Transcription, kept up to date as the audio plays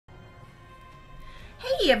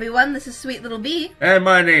Hey everyone, this is Sweetlilbee. And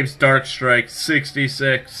my name's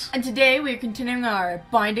Darkstrike66. And today we are continuing our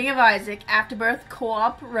Binding of Isaac Afterbirth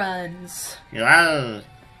co-op runs. Yeah.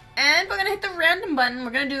 And we're gonna hit the random button.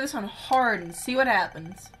 We're gonna do this on hard and see what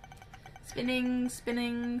happens. Spinning,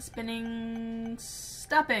 spinning, spinning,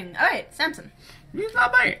 stopping. Alright, Samson. He's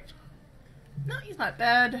not bad. No, he's not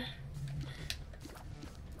bad.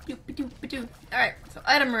 Doop-a-doop-a-doo. Alright, so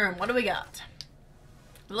item room, what do we got?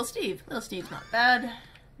 Little Steve. Little Steve's not bad.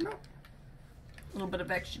 No. A little bit of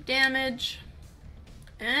extra damage.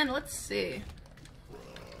 And let's see.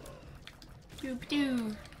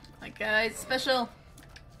 Doop-a-doo. My guy's special.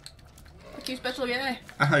 Fuck you, special guy.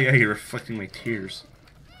 Oh yeah, you're reflecting my tears.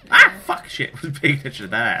 Ah, fuck shit. I was paying attention to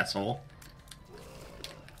that asshole.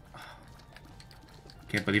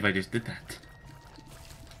 Can't believe I just did that.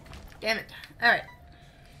 Damn it. Alright.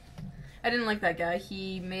 I didn't like that guy.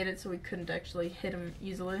 He made it so we couldn't actually hit him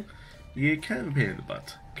easily. Yeah, kind of a pain in the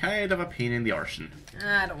butt. Kind of a pain in the arson.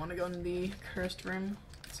 I don't want to go in the cursed room.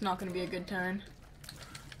 It's not going to be a good time.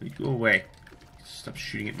 You go away. Stop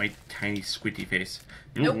shooting at my tiny squinty face.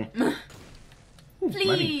 Nope. Ooh, Flee!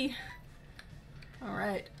 money.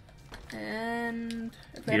 Alright. And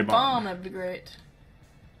if they Need had a a bomb. bomb, that'd be great.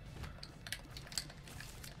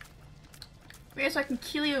 Come here so I can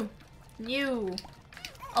kill you. And you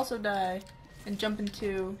also die. And jump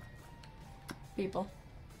into people.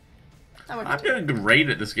 That worked. I'm doing great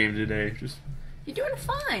at this game today. Just You're doing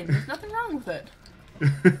fine. There's nothing wrong with it.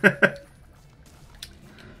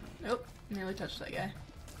 Nope. Nearly touched that guy.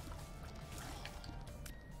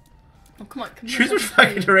 Oh, come on. Come here. choose which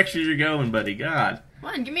fucking direction you're going, buddy. God.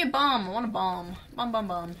 Come on, give me a bomb. I want a bomb. Bomb, bomb,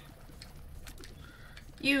 bomb.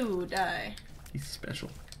 You die. He's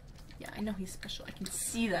special. Yeah, I know he's special. I can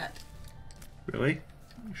see that. Really?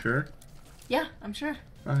 You sure? Yeah, I'm sure.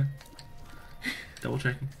 Alright. Double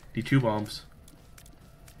checking. Need 2 bombs.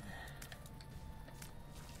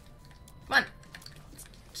 Come on.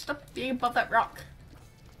 Stop being above that rock.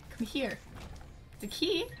 Come here. The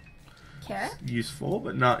key. Cat? Useful,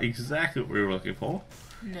 but not exactly what we were looking for.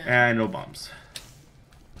 No. And no bombs.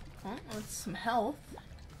 Well, that's some health.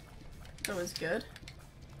 That was good.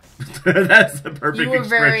 That's the perfect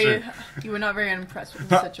expression. You were not very impressed with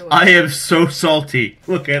the situation. I am so salty.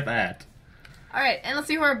 Look at that. Alright, and let's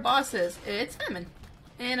see who our boss is. It's Simon.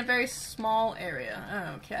 In a very small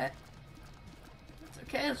area. Okay. That's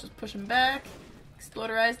okay, let's just push him back.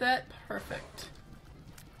 Exploderize that. Perfect.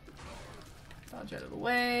 Dodge out of the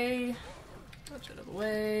way. Dodge out of the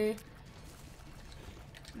way.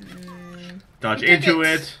 Dodge You took into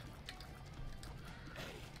it. it.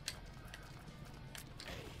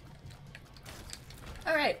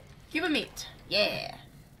 Alright, Cuba meat. Yeah.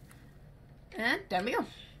 And down we go.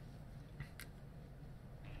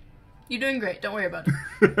 You're doing great, don't worry about it.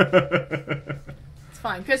 It's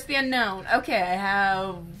fine. Chris the Unknown. Okay, I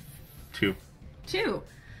have 2. 2.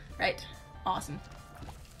 Right. Awesome.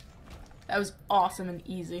 That was awesome and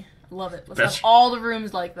easy. I love it. Let's have all the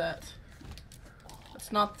rooms like that.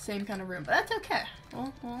 It's not the same kind of room, but that's okay.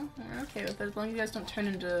 Well, we're okay with it as long as you guys don't turn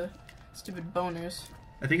into stupid boners.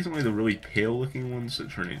 I think it's only the really pale looking ones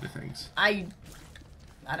that turn into things. I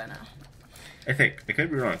don't know. I think. I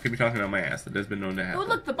could be wrong. I could be talking out my ass. That has been known to happen. Oh,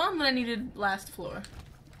 look, the bomb that I needed last floor.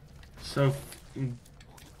 So,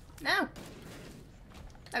 No.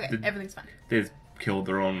 Okay, everything's fine. they've killed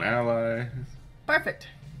their own ally. Perfect.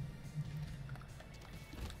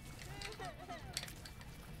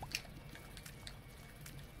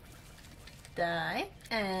 Die.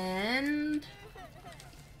 And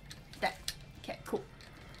die. Okay, cool.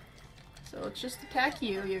 So let's just attack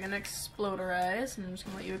you. You're gonna exploderize, and I'm just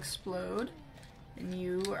gonna let you explode. And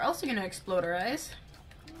you are also gonna exploderize.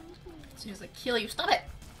 As soon as I kill you, stop it!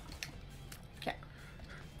 Okay.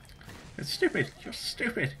 It's stupid. You're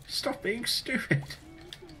stupid. Stop being stupid.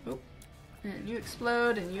 Oop. And you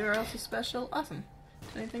explode, and you're also special. Awesome.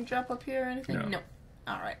 Does anything drop up here or anything? No.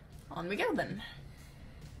 Alright. On we go then.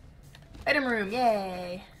 Item room,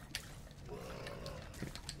 yay!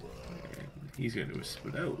 He's going to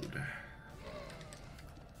explode.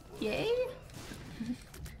 Yay?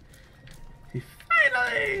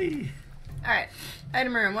 Finally! Alright.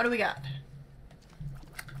 Item room, what do we got?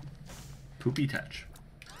 Poopy touch.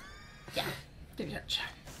 Yeah. Dirty touch.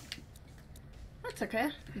 That's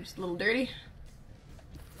okay. I'm just a little dirty.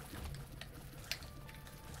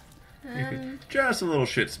 Just a little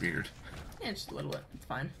shit smeared. Yeah, just a little bit. It's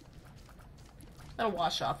fine. That'll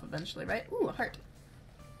wash off eventually, right? Ooh, a heart.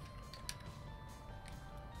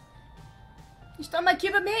 You stole my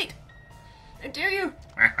cube of meat! How dare you!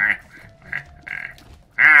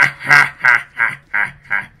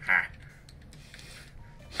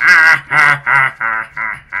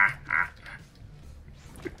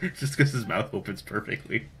 Just because his mouth opens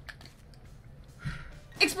perfectly.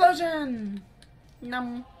 Explosion!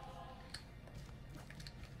 Num.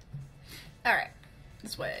 Alright.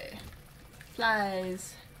 This way.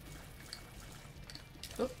 Flies.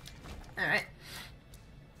 Oop. Alright.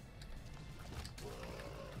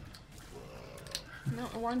 No,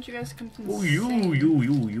 I wanted you guys to come from the Oh, you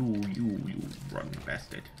run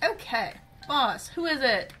bastard. Okay. Boss, who is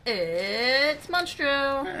it? It's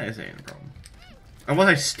Monstro. This ain't a problem. Unless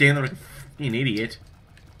I stand there like a fucking idiot.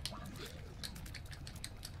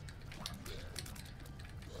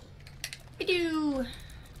 Bidoo!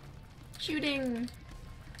 Shooting.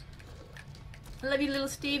 I love you, little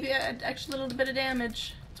Steve. You had actually a little bit of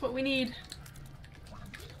damage. That's what we need.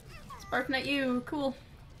 It's barking at you. Cool.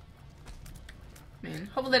 Man,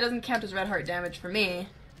 hopefully that doesn't count as red heart damage for me.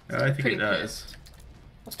 I think Pretty it does. pissed.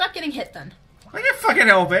 Well, stop getting hit then. I can fucking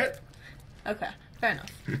help it. Okay, fair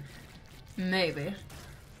enough. Maybe.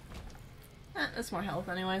 That's more health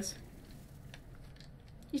anyways.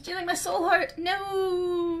 You're stealing my soul heart!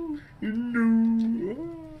 No!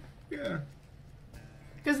 No. Yeah.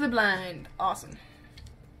 Because they're blind. Awesome.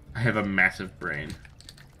 I have a massive brain.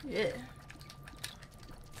 Yeah.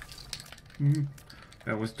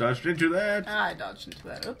 I was dodged into that. I dodged into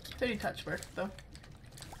that. Oops. 30 touch work, though.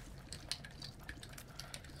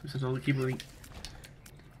 This all keep moving.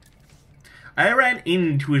 I ran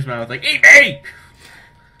into his mouth like, eat me!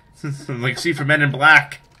 Like, see for Men in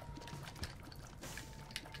Black.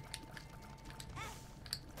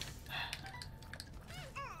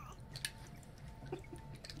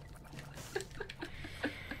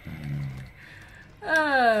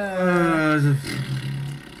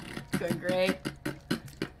 Going great.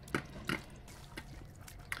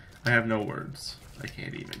 I have no words. I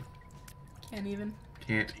can't even. Can't even.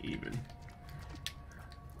 Can't even.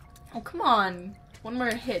 Oh, come on. One more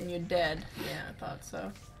hit and you're dead. Yeah, I thought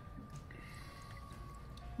so.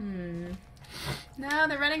 No,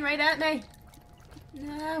 they're running right at me.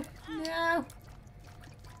 No, no.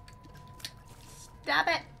 Stop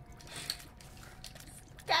it.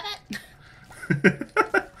 Stop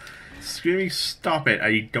it. Screaming, stop it.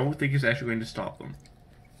 I don't think it's actually going to stop them.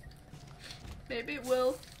 Maybe it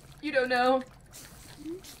will. You don't know.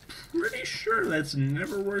 Pretty sure that's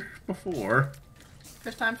never worked before.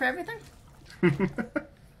 First time for everything?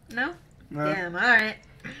 No? No. Damn, alright.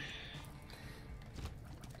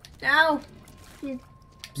 Ow! You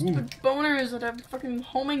stupid boners that have fucking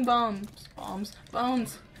homing bombs.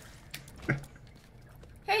 Bones.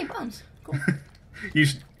 Hey, bombs. Cool.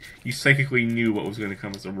 You psychically knew what was going to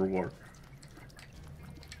come as a reward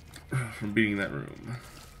from beating that room.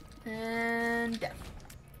 And death.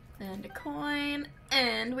 And a coin.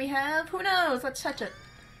 And we have, who knows? Let's touch it.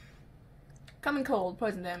 Common cold,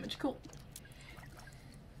 poison damage. Cool.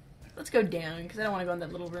 Let's go down, because I don't want to go in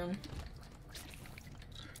that little room.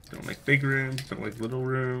 Don't like big rooms, don't like little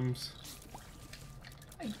rooms.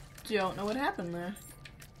 I don't know what happened there.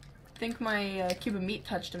 I think my cube of meat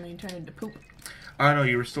touched him and he turned into poop. Oh no,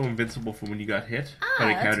 you were still invincible from when you got hit. But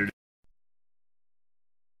I countered it.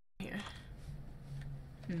 Here.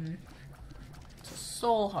 It's a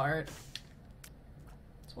soul heart.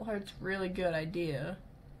 Soul heart's a really good idea.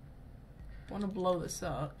 I want to blow this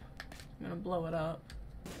up. I'm gonna blow it up.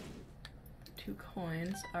 2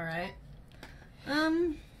 coins. Alright.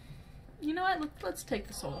 You know what? Let's take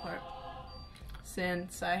the soul heart.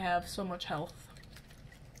 Since I have so much health.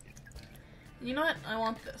 You know what? I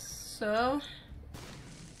want this. So...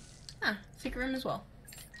 secret room as well.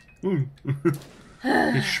 Ooh.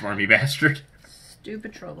 You schmarmy bastard.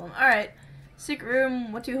 Stupid trouble. Alright. Secret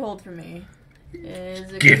room, what do you hold for me?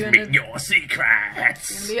 Is it Give gonna, me your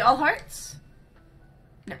secrets! gonna be all hearts?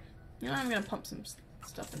 No. You know what? I'm gonna pump some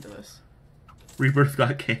stuff into this. Rebirth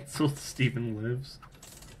got cancelled. Steven lives.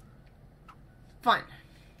 Fine.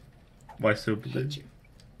 Why so Hate big? you.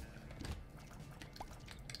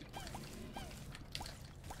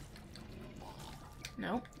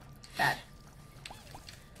 No. Bad.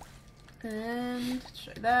 And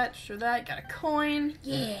show that. Got a coin.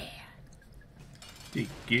 Yeah.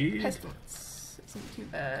 Good. Pestilence. Isn't too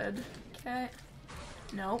bad. Okay.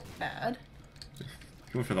 No, bad.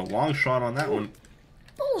 Going for the long shot on that one.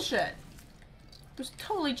 Bullshit. It was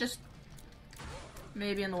totally just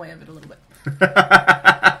maybe in the way of it a little bit.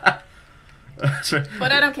 Sorry.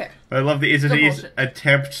 But I don't care. I love the Izzy's bullshit.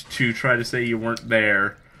 attempt to try to say you weren't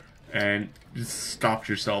there and just stopped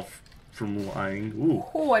yourself from lying. Ooh.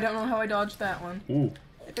 Oh, I don't know how I dodged that one. Ooh.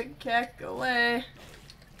 Big kick, go away.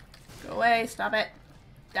 Go away, stop it.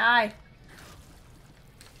 Die.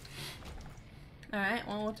 Alright,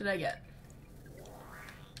 well, what did I get?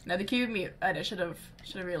 Another cube mute. I should have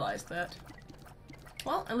realized that.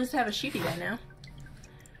 Well, at least I have a sheepy guy now.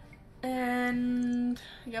 And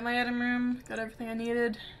I got my item room, got everything I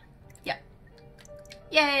needed. Yeah.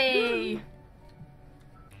 Yay! Woo.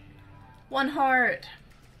 1 heart.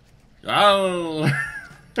 Oh!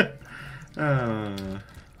 There's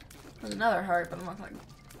another heart, but I'm not gonna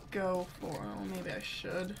go for it. Well, maybe I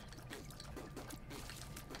should.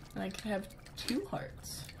 And I could have 2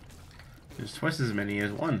 hearts. There's twice as many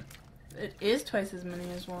as 1. It is twice as many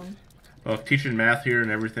as 1. Well, teaching math here and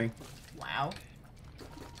everything. Wow.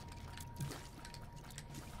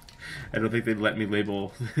 I don't think they'd let me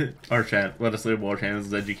label let us label our channels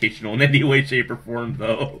as educational in any way, shape, or form,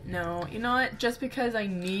 though. No, you know what? Just because I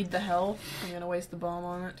need the health, I'm gonna waste the bomb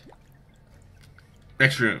on it.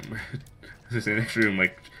 Next room. As I say, next room,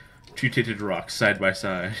 like 2 tinted rocks side by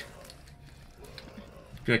side.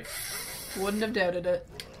 Be like, wouldn't have doubted it.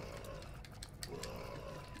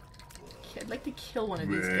 Okay, I'd like to kill one of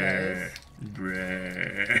these guys.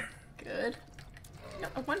 Good. No,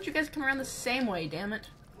 why don't you guys come around the same way, damn it?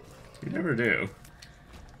 You never do.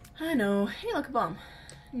 I know. Hey, look, a bomb.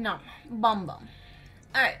 Nom. Bomb.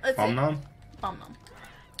 Alright, let's see. Nom? Bomb.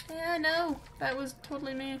 Yeah, no. That was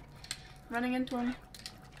totally me. Running into him.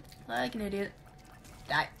 Like an idiot.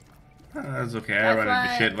 Die. That's okay. I run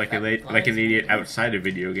into shit like an idiot outside of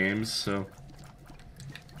video games, so...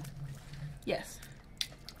 Yes.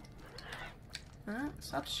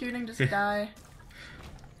 Stop shooting, just die.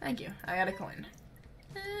 Thank you. I got a coin.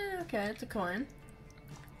 Okay, it's a coin.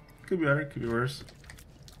 Could be better, could be worse.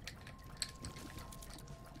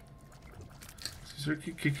 Sir,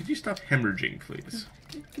 could you stop hemorrhaging, please?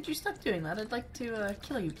 Could you stop doing that? I'd like to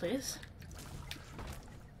kill you, please.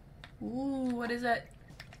 Ooh, what is that?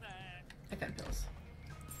 I got pills.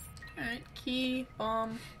 Alright, key,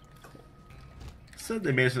 bomb. Cool. Said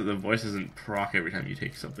they made it so the voice doesn't proc every time you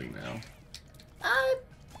take something now. I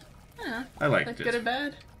don't know. I liked That's it. good or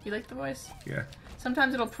bad? You like the voice? Yeah.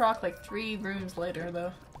 Sometimes it'll proc like 3 rooms later,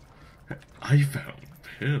 though. I found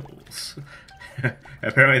pills.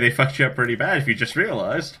 Apparently they fucked you up pretty bad if you just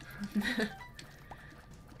realized.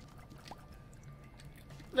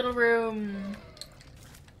 Little room.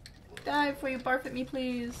 Die before you barf at me,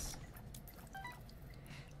 please.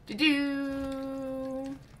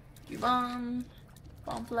 Do-do. You bomb.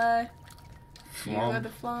 Bomb fly. You are the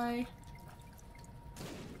fly.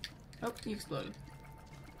 Oh, you exploded.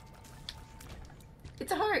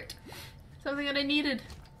 It's a heart! Something that I needed.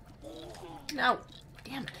 No.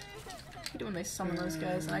 Damn it. I hate it when they summon those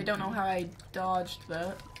guys, and I don't know how I dodged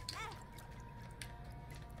that.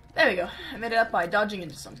 There we go. I made it up by dodging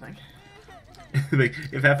into something. Like,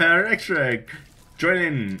 if I found an extra egg, join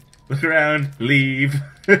in, look around, leave.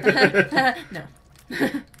 No.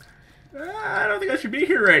 I don't think I should be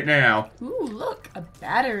here right now. Ooh, look, a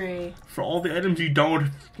battery. For all the items you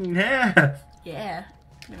don't have. Yeah,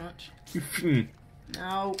 pretty much. You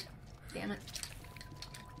No. Damn it.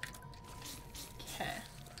 Okay.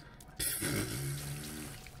 It's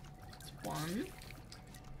 1.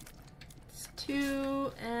 It's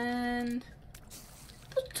 2, and...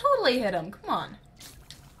 totally hit him, come on.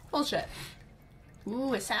 Bullshit.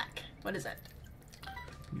 Ooh, a sack. What is it?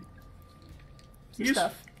 Some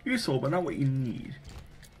stuff. Useful, but not what you need.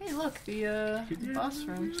 Hey, look, the boss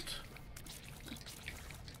room.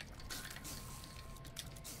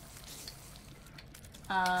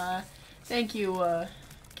 Thank you,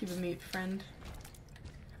 Keep a Meat friend.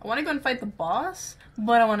 I want to go and fight the boss,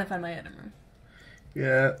 but I want to find my item room.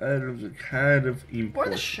 Yeah, items are kind of important. Or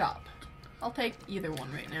the shop. I'll take either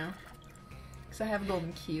one right now. Because I have a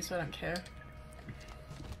golden key, so I don't care.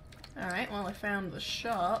 Alright, well, I found the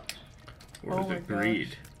shop. Or is it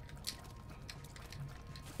greed?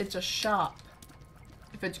 It's a shop.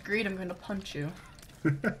 If it's greed, I'm going to punch you.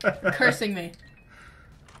 Cursing me.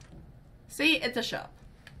 See? It's a shop.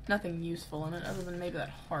 Nothing useful in it, other than maybe that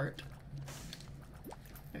heart.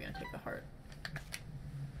 I'm gonna take the heart.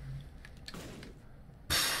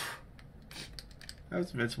 That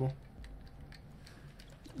was invincible.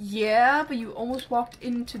 Yeah, but you almost walked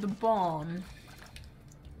into the bomb.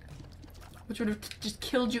 Which would have just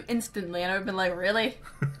killed you instantly, and I would have been like, really?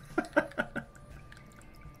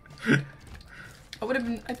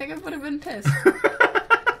 I think I would have been pissed.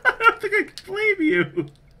 I don't think I can blame you.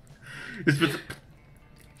 It's been...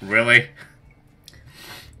 Really?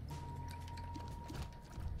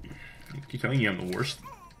 You telling me I'm the worst?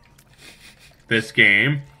 This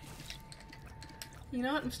game? You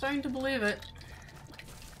know what? I'm starting to believe it.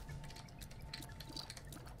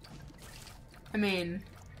 I mean,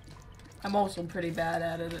 I'm also pretty bad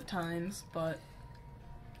at it at times, but...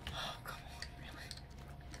 Oh, come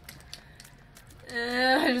on,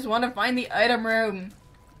 really? I just want to find the item room.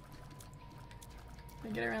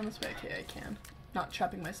 Can I get around this way? Okay, I can. Not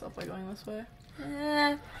trapping myself by going this way.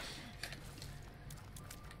 Eh.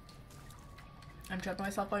 I'm trapping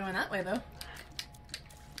myself by going that way, though.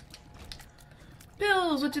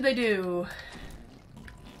 Bills, what do they do?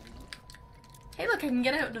 Hey, look, I can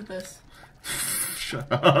get out of this.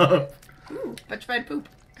 Shut up. Ooh, petrified poop.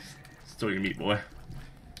 Still your meat boy.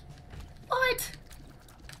 What?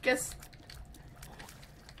 Guess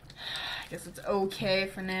it's okay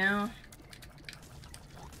for now.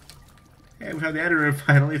 Hey, we have the editor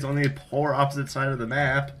finally. It's on the polar opposite side of the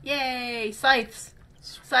map. Yay! Scythes!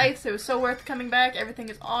 Scythes, it was so worth coming back. Everything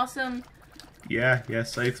is awesome. Yeah,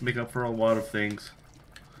 scythes make up for a lot of things.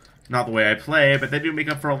 Not the way I play, but they do make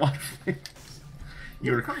up for a lot of things.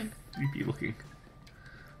 You're creepy looking.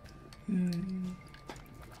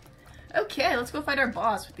 Okay, let's go fight our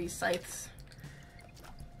boss with these scythes.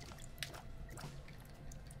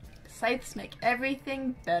 Scythes make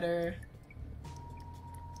everything better.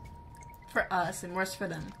 For us and worse for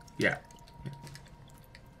them. Yeah.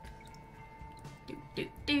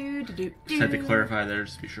 Just had to clarify there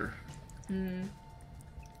just to be sure.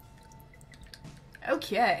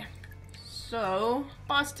 Okay. So,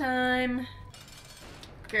 boss time.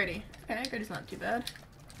 Gertie. Okay, Gertie's not too bad.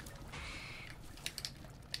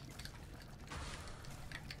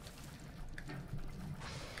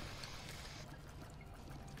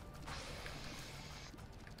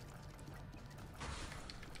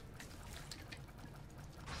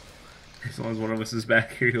 As long as one of us is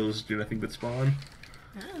back here, he'll just do nothing but spawn.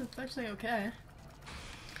 Yeah, it's actually okay.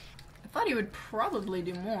 I thought he would probably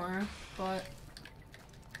do more, but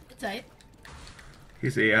it's tight.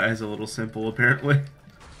 His AI is a little simple, apparently.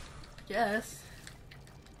 Yes.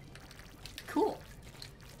 Cool.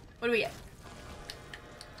 What do we get?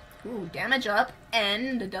 Ooh, damage up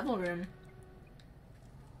and a devil room.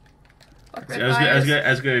 Fuck red I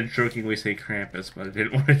was gonna jokingly say Krampus, but I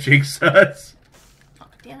didn't want to jinx us. Oh,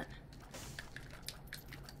 damn it.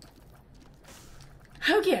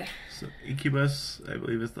 Okay. So Incubus, I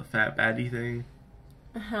believe, is the fat baddie thing.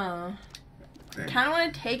 I kind of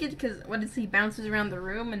want to take it because what is he bounces around the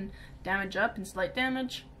room and damage up and slight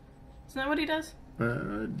damage? Isn't that what he does?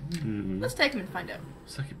 Let's take him and find out.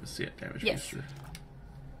 Succubus, yeah, damage yes. booster.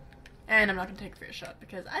 And I'm not gonna take a fair shot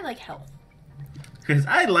because I like health. Because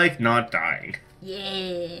I like not dying.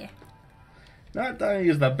 Yeah. Not dying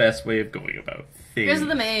is the best way of going about things. Here's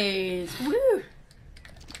the maze. Woo.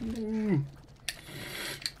 Woo.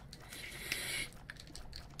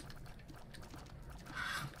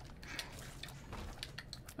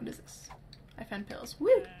 What is this? I found pills.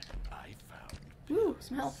 Woo! Woo,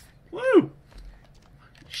 some health. Woo!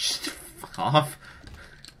 Shh, fuck off.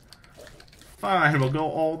 Fine, we'll go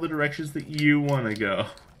all the directions that you want to go.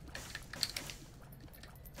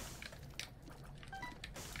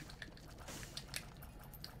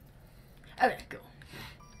 Okay, cool.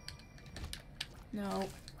 No.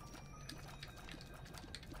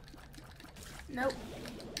 Nope.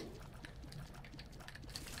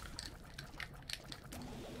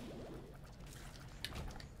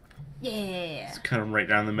 Yeah. Let's cut them right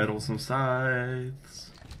down the middle, some sides.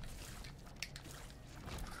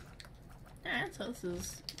 Alright, so this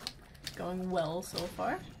is going well so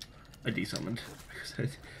far. I desummoned.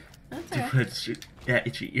 Because That's I alright. wanted to shoot that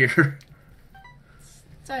itchy ear.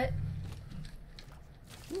 It's alright.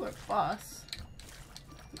 Ooh, our boss.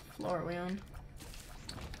 What floor are we on?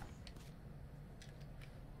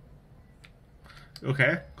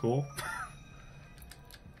 Okay, cool.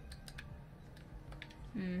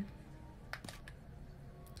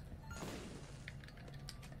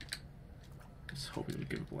 Just hoping we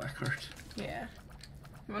give a black heart. Yeah.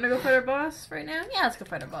 You wanna go fight our boss right now? Yeah, let's go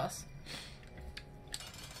fight our boss.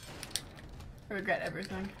 I regret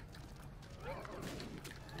everything.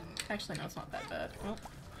 Actually, no, it's not that bad. Oh.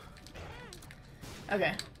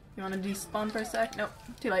 Okay. You wanna despawn for a sec? Nope.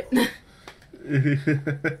 Too late. You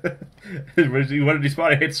wanted to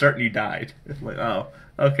despawn, I hit start and you died. I'm like, oh,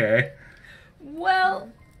 okay.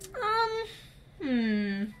 Well, I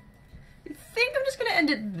think I'm just gonna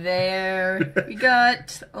end it there. We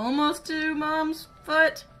got almost to Mom's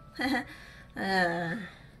foot.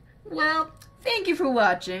 Well, thank you for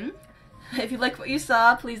watching. If you like what you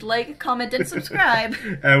saw, please like, comment, and subscribe.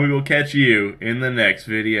 And we will catch you in the next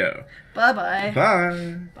video. Bye-bye.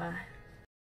 Bye. Bye.